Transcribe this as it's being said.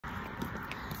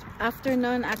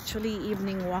afternoon, actually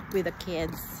evening walk with the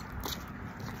kids.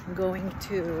 Going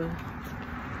to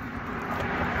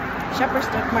Shepherd's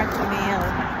Mark to mail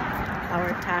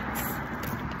our tax.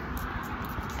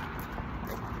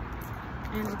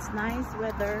 And it's nice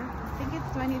weather. I think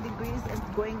it's 20 degrees and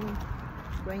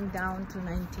going down to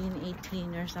 19,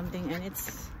 18 or something, and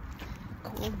it's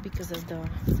cold because of the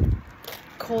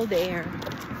cold air.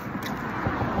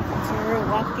 So we're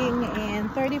walking in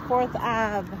 34th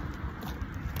Ave.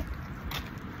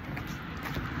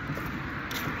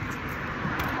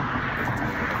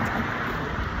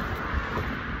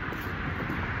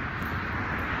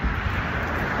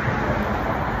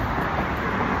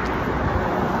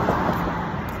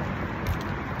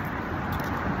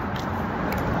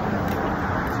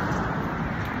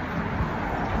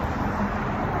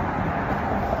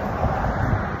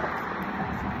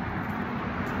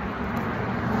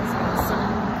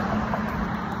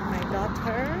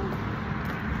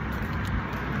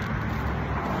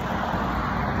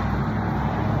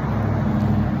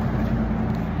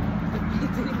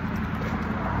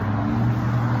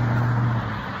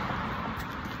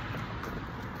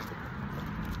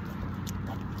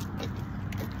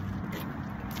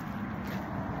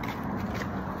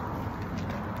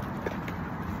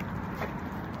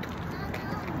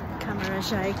 Camera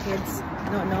shy kids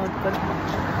don't know, but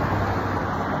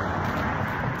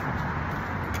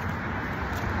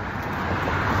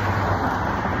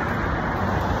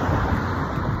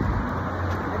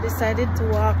I decided to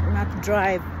walk, not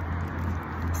drive.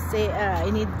 I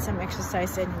need some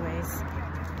exercise anyways.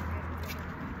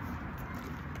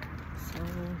 So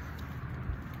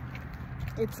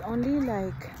it's only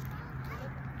like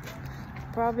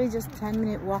probably just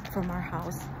 10-minute walk from our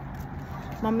house.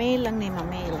 Mamail lang ni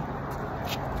mamail.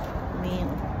 Mail.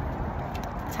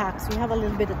 Tax. We have a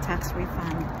little bit of tax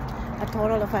refund. A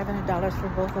total of $500 for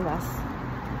both of us.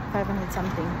 500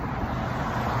 something.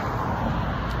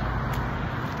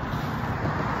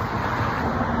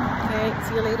 Okay,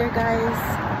 see you later guys.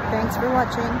 Thanks for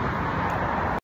watching.